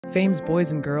Fame's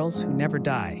boys and girls who never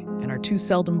die and are too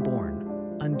seldom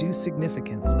born. Undue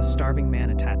significance a starving man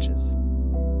attaches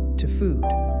to food.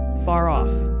 Far off,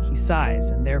 he sighs,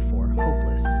 and therefore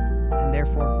hopeless, and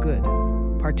therefore good.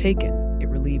 Partaken, it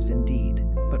relieves indeed,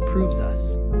 but proves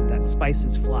us that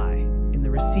spices fly. In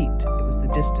the receipt, it was the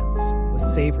distance,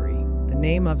 was savory. The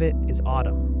name of it is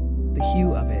autumn. The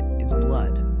hue of it is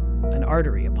blood. An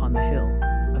artery upon the hill,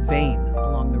 a vein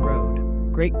along the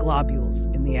road, great globules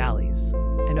in the alleys.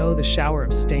 And oh, the shower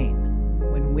of stain,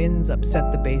 when winds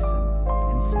upset the basin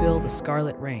and spill the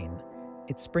scarlet rain.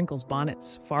 It sprinkles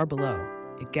bonnets far below.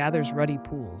 It gathers ruddy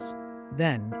pools,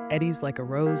 then eddies like a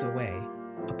rose away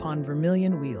upon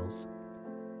vermilion wheels.